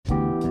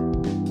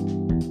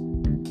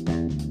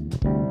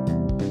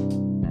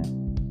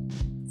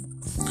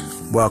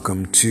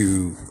Welcome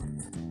to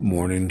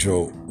Morning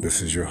Jolt.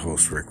 This is your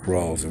host, Rick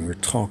Rawls, and we're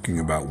talking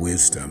about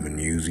wisdom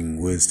and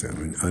using wisdom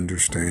and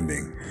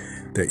understanding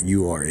that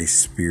you are a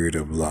spirit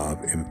of love,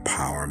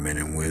 empowerment,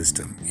 and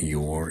wisdom.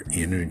 Your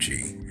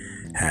energy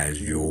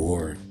has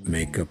your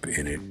makeup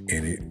in it,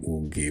 and it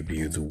will give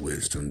you the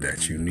wisdom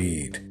that you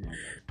need.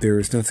 There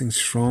is nothing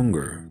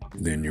stronger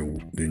than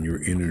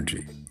your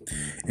energy.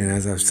 And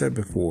as I've said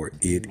before,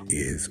 it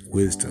is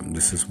wisdom.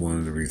 This is one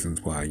of the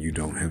reasons why you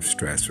don't have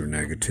stress or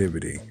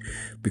negativity,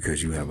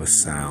 because you have a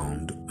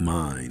sound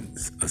mind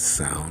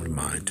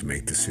to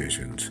make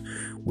decisions,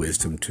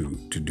 wisdom to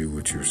do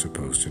what you're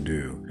supposed to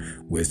do,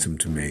 wisdom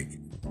to make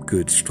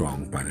good,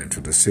 strong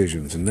financial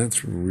decisions. And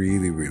that's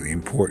really, really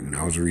important.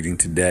 I was reading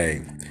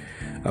today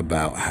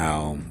about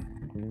how,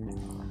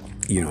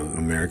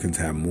 Americans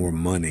have more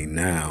money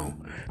now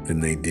than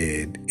they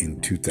did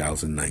in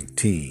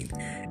 2019.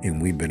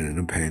 And we've been in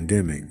a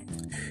pandemic.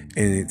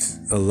 And it's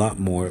a lot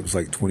more. It was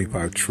like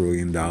 $25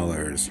 trillion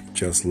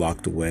just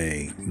locked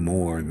away,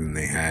 more than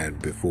they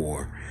had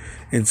before.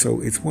 And so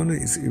it's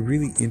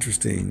really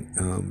interesting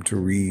to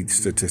read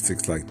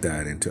statistics like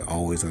that and to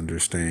always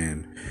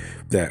understand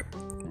that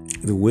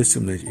the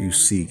wisdom that you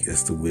seek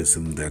is the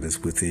wisdom that is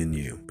within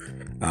you.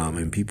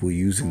 And people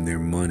using their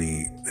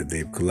money that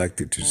they've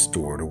collected to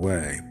store it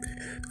away.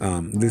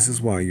 This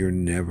is why you're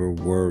never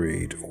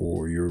worried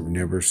or you're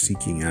never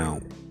seeking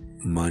out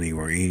money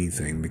or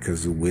anything,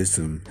 because the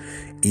wisdom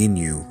in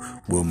you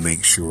will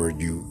make sure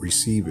you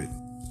receive it.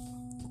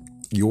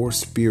 Your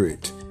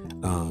spirit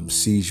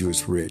sees you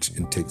as rich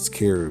and takes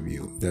care of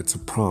you. That's a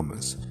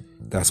promise.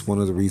 That's one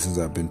of the reasons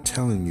I've been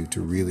telling you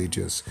to really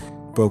just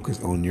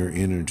focus on your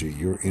energy.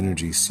 Your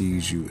energy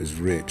sees you as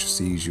rich,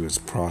 sees you as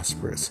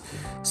prosperous,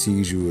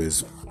 sees you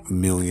as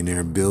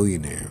millionaire,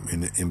 billionaire.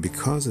 And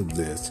because of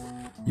this,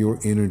 your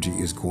energy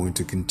is going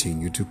to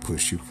continue to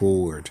push you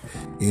forward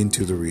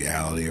into the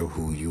reality of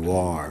who you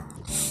are.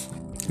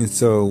 And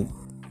so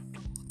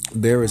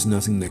there is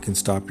nothing that can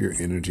stop your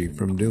energy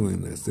from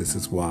doing this. This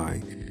is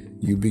why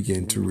you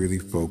begin to really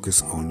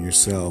focus on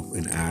yourself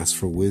and ask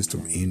for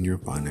wisdom in your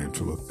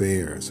financial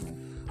affairs.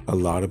 A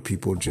lot of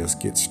people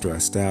just get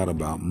stressed out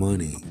about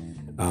money,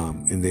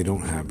 and they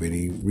don't have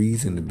any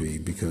reason to be,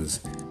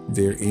 because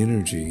their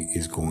energy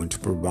is going to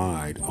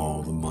provide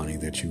all the money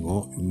that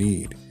you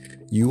need.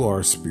 You are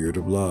a spirit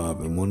of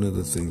love, and one of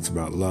the things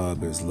about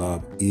love is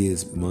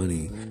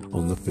money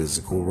on the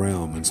physical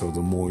realm. And so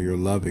the more you're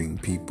loving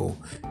people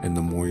and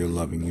the more you're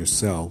loving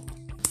yourself,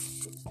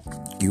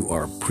 you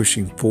are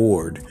pushing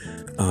forward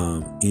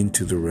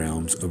into the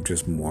realms of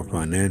just more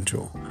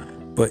financial.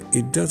 But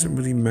it doesn't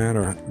really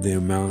matter the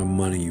amount of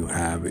money you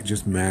have. It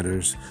just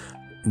matters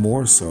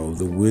more so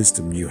the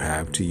wisdom you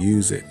have to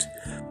use it.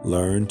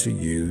 Learn to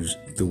use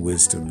the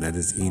wisdom that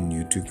is in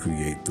you to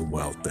create the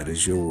wealth that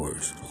is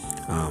yours.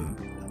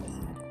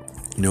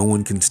 No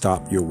one can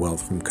stop your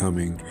wealth from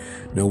coming.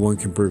 No one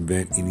can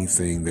prevent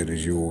anything that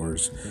is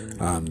yours.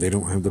 They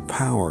don't have the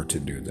power to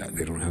do that.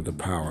 They don't have the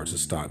power to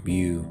stop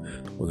you,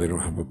 or they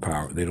don't have the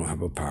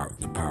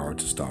power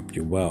to stop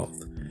your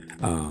wealth.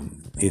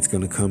 It's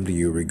going to come to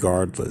you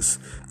regardless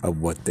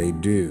of what they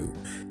do.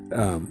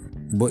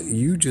 But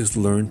you just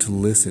learn to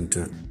listen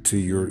to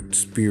your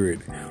spirit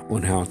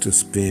on how to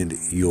spend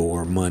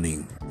your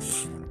money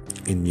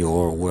and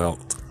your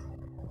wealth.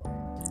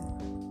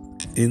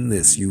 In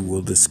this, you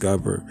will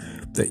discover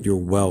that your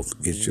wealth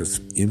is just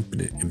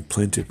infinite and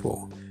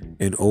plentiful.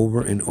 And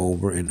over and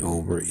over and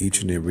over,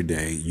 each and every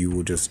day, you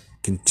will just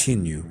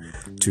continue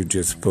to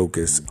just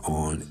focus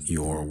on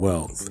your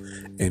wealth.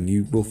 And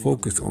you will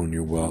focus on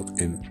your wealth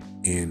and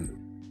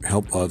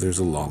help others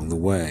along the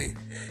way.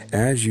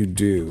 As you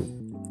do,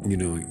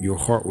 your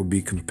heart will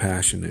be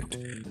compassionate.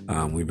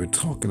 We've been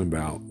talking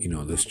about,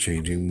 this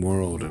changing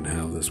world and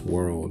how this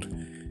world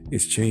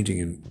is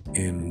changing.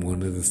 And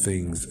one of the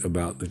things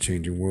about the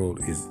changing world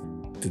is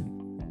the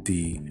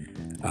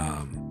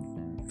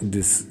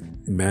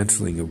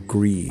dismantling of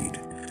greed,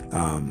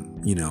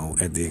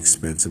 at the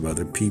expense of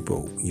other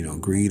people.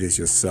 Greed is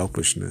just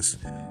selfishness,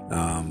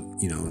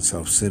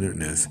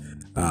 self-centeredness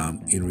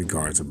in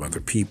regards of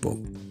other people.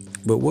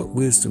 But what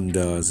wisdom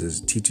does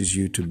is teaches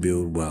you to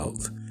build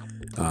wealth,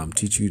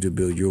 teach you to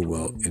build your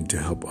wealth and to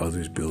help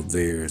others build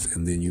theirs.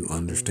 And then you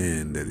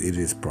understand that it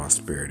is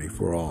prosperity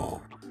for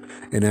all.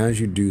 And as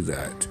you do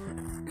that,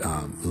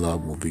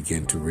 love will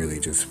begin to really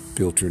just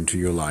filter into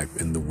your life,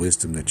 and the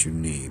wisdom that you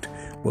need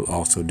will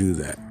also do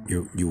that.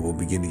 You will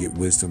begin to get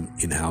wisdom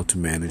in how to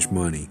manage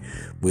money,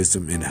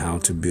 wisdom in how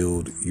to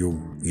build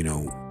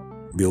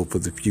build for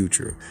the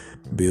future,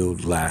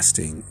 build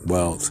lasting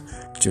wealth,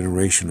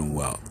 generational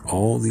wealth.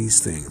 All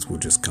these things will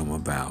just come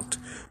about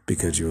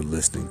because you're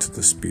listening to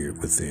the spirit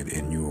within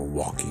and you are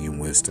walking in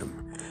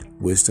wisdom.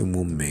 Wisdom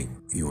will make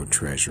your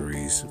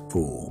treasuries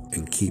full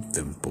and keep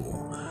them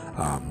full.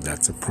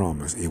 That's a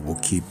promise. It will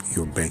keep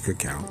your bank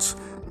accounts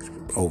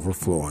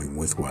overflowing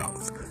with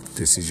wealth.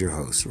 This is your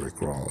host, Rick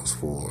Rawls,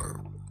 for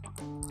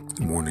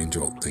Morning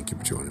Jolt. Thank you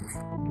for joining me.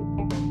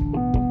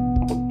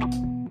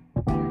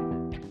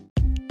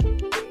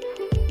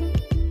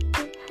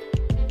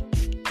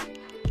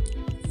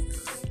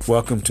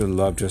 Welcome to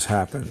Love Just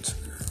Happens.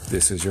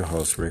 This is your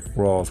host, Rick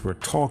Rawls. We're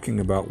talking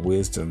about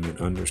wisdom and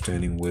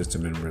understanding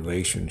wisdom in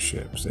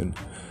relationships. And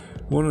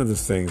one of the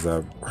things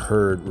I've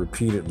heard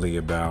repeatedly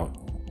about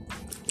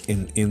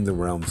in the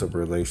realms of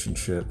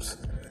relationships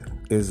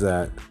is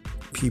that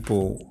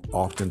people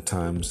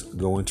oftentimes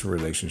go into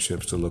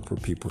relationships to look for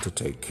people to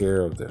take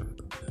care of them.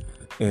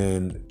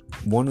 And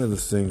one of the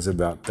things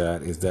about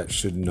that is that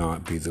should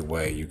not be the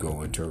way you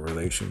go into a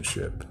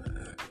relationship.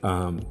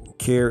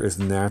 Care is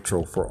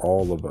natural for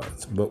all of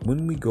us, but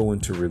when we go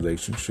into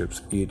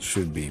relationships, it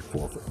should be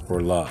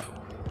for love,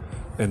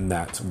 and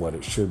that's what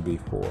it should be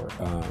for.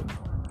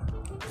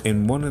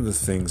 And one of the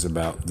things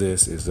about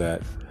this is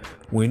that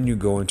when you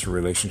go into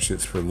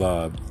relationships for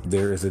love,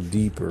 there is a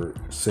deeper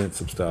sense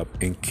of stuff,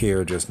 and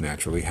care just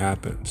naturally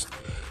happens.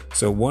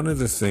 So one of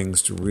the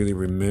things to really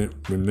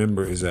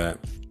remember is that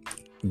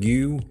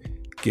you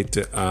get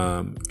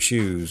to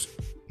choose.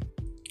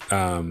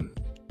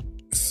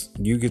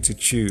 You get to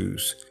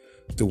choose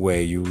the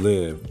way you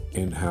live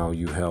and how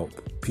you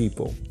help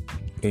people.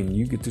 And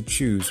you get to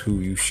choose who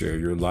you share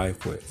your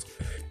life with.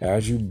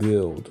 As you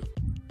build,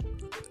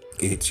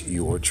 it's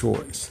your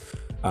choice.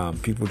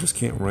 People just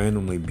can't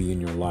randomly be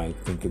in your life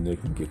thinking they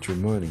can get your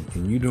money.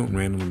 And you don't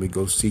randomly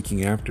go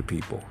seeking after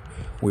people.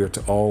 We are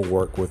to all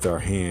work with our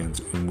hands,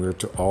 and we're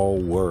to all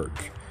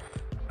work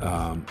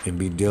and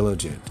be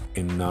diligent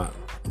and not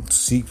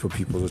seek for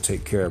people to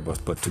take care of us,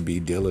 but to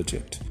be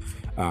diligent.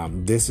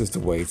 This is the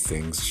way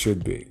things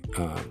should be.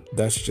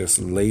 That's just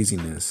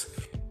laziness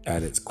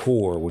at its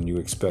core when you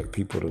expect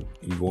you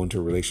go into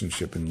a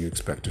relationship and you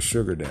expect a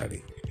sugar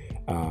daddy.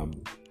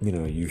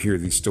 You hear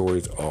these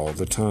stories all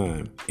the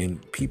time,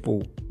 and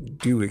people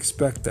do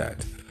expect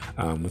that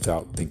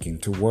without thinking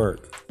to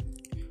work.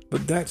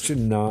 But that should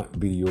not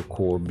be your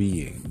core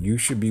being. You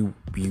should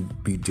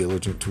be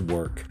diligent to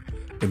work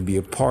and be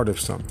a part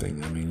of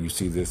something. I mean, you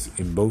see this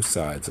in both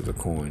sides of the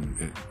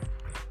coin.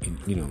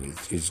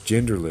 It's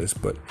genderless,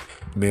 but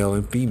male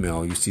and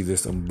female, you see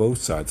this on both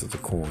sides of the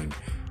coin.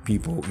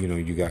 People,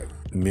 you got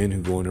men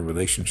who go into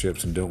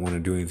relationships and don't want to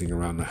do anything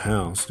around the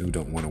house, who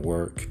don't want to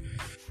work.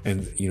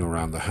 And,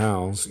 around the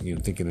house,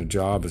 thinking a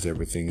job is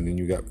everything. And then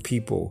you got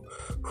people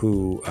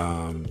who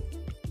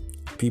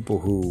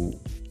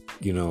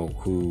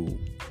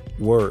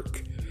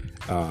work,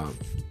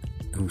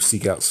 who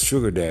seek out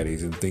sugar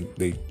daddies and think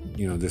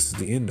this is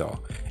the end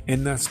all.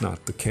 And that's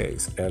not the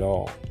case at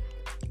all.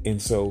 And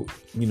so,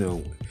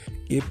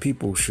 if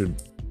people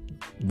should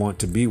want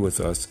to be with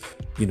us,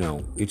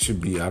 it should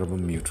be out of a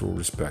mutual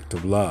respect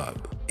of love.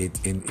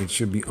 It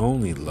should be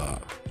only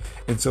love.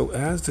 And so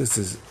as this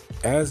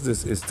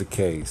is the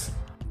case,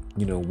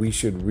 we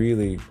should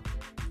really,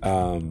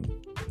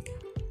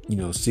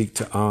 seek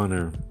to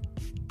honor,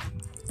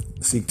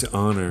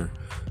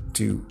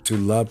 to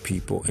love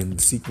people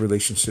and seek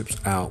relationships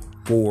out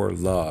for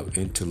love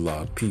and to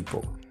love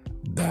people.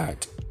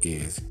 That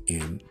is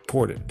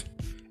important.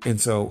 And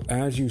so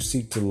as you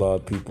seek to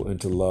love people and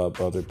to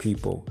love other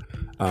people,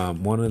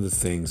 one of the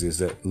things is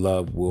that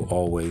love will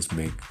always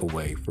make a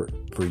way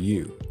for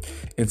you.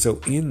 And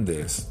so in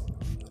this,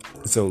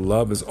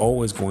 love is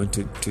always going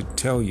to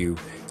tell you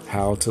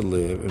how to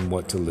live and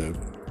what to live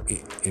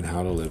and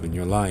how to live in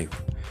your life.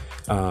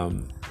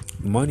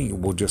 Money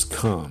will just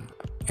come.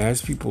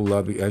 As people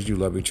love you, as you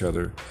love each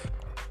other,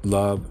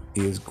 love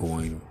is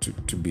going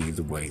to be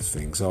the way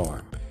things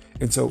are.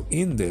 And so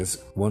in this,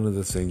 one of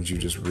the things you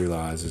just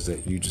realize is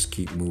that you just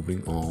keep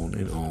moving on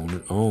and on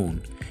and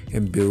on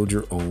and build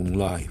your own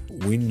life.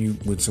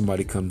 When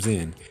somebody comes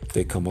in,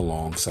 they come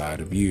alongside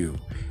of you.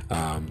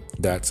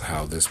 That's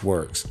how this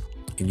works.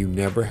 And you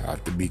never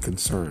have to be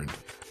concerned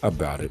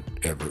about it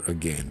ever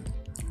again.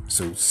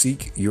 So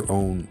seek your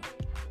own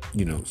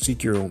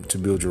to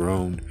build your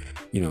own,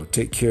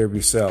 take care of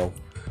yourself,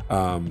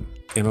 and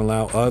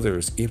allow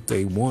others, if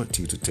they want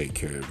to take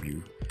care of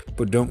you.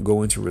 But don't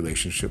go into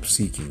relationships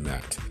seeking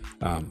that.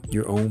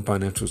 Your own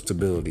financial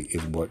stability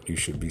is what you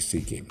should be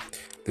seeking.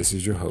 This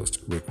is your host,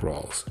 Rick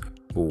Rawls,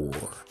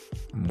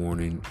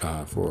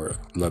 for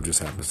Love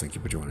Just Happens. Thank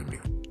you for joining me.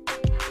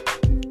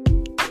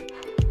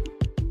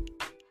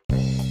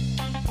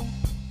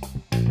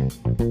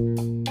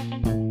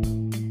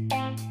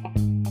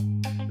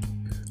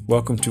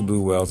 Welcome to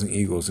Blue Whales and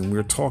Eagles, and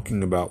we're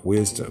talking about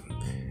wisdom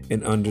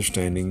and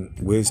understanding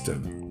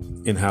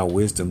wisdom and how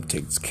wisdom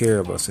takes care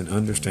of us and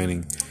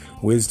understanding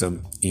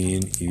wisdom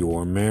in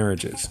your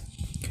marriages.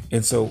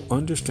 And so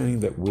understanding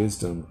that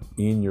wisdom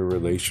in your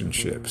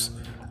relationships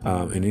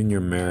and in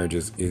your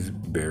marriages is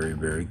very,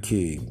 very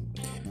key.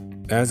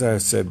 As I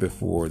said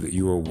before, that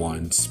you are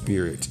one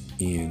spirit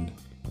in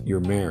your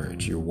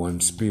marriage. You're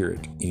one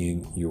spirit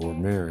in your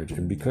marriage.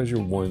 And because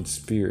you're one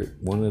spirit,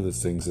 one of the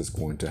things that's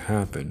going to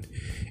happen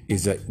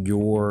is that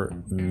your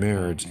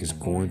marriage is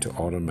going to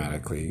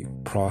automatically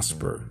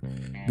prosper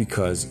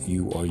because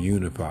you are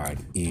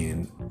unified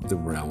in the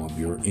realm of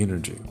your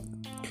energy.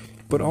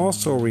 But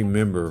also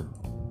remember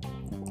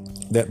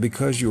that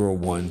because you are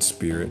one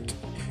spirit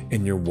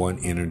and you're one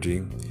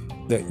energy,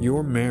 that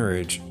your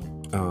marriage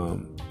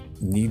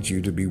needs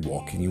you to be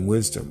walking in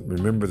wisdom.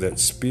 Remember that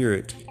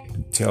spirit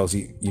tells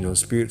you,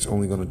 Spirit's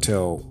only going to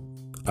tell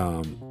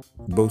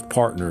both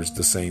partners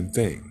the same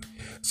thing.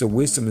 So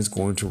wisdom is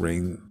going to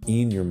reign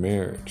in your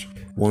marriage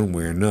one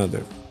way or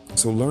another.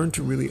 So learn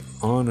to really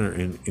honor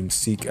and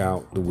seek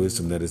out the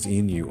wisdom that is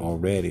in you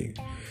already,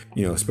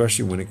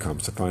 especially when it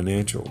comes to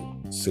financial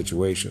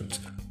situations.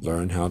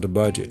 Learn how to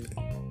budget.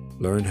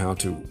 Learn how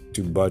to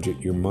budget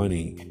your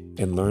money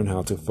and learn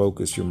how to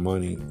focus your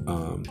money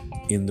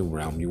in the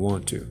realm you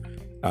want to.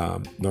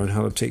 Learn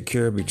how to take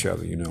care of each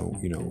other,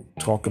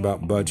 talk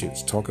about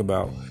budgets, talk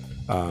about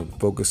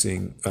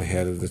focusing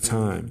ahead of the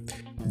time.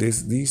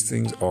 These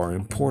things are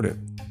important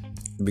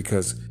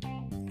because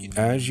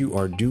as you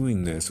are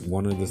doing this,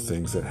 one of the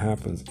things that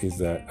happens is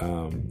that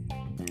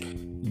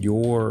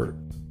your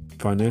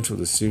financial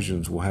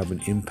decisions will have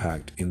an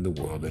impact in the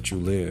world that you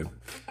live.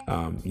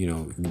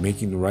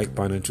 Making the right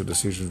financial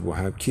decisions will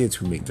have kids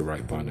who make the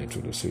right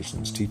financial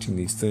decisions, teaching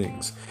these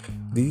things.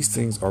 These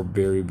things are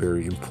very,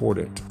 very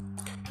important.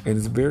 And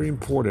it's very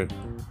important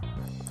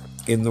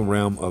in the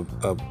realm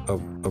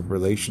of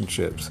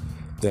relationships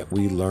that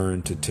we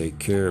learn to take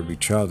care of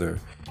each other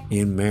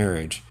in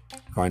marriage,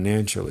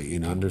 financially,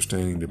 in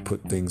understanding to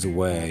put things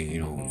away.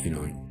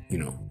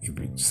 You've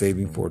been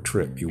saving for a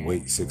trip. You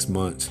wait 6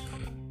 months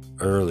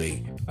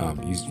early.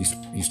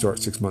 You start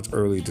 6 months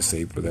early to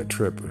save for that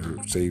trip, or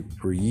save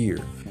for a year,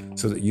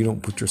 so that you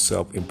don't put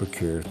yourself in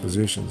precarious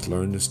positions.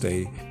 Learn to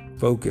stay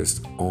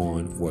focused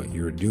on what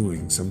you're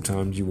doing.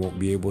 Sometimes you won't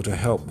be able to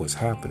help what's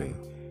happening,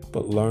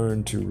 but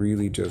learn to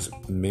really just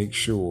make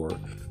sure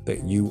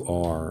that you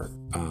are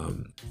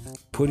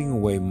putting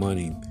away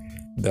money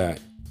that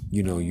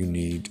you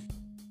need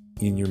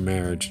in your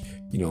marriage,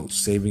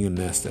 saving a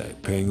nest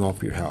egg, paying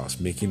off your house,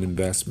 making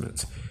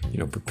investments,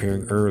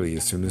 preparing early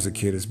as soon as the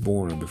kid is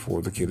born or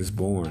before the kid is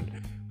born,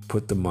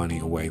 put the money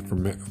away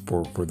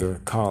for their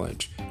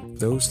college.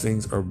 Those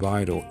things are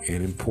vital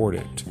and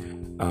important.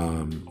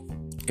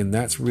 And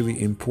that's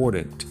really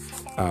important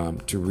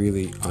to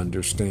really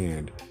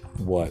understand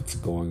what's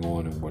going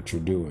on and what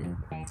you're doing.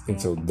 And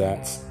so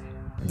that's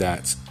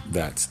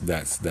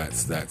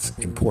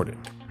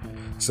important.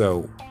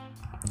 So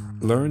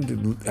learn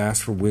to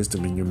ask for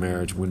wisdom in your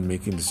marriage when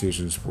making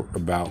decisions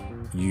about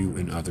you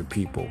and other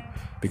people,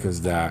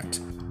 because that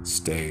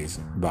stays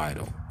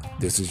vital.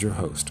 This is your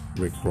host,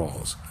 Rick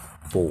Rawls,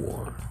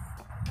 for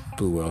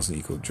Blue Whales and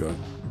Eco Drug.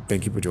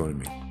 Thank you for joining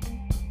me.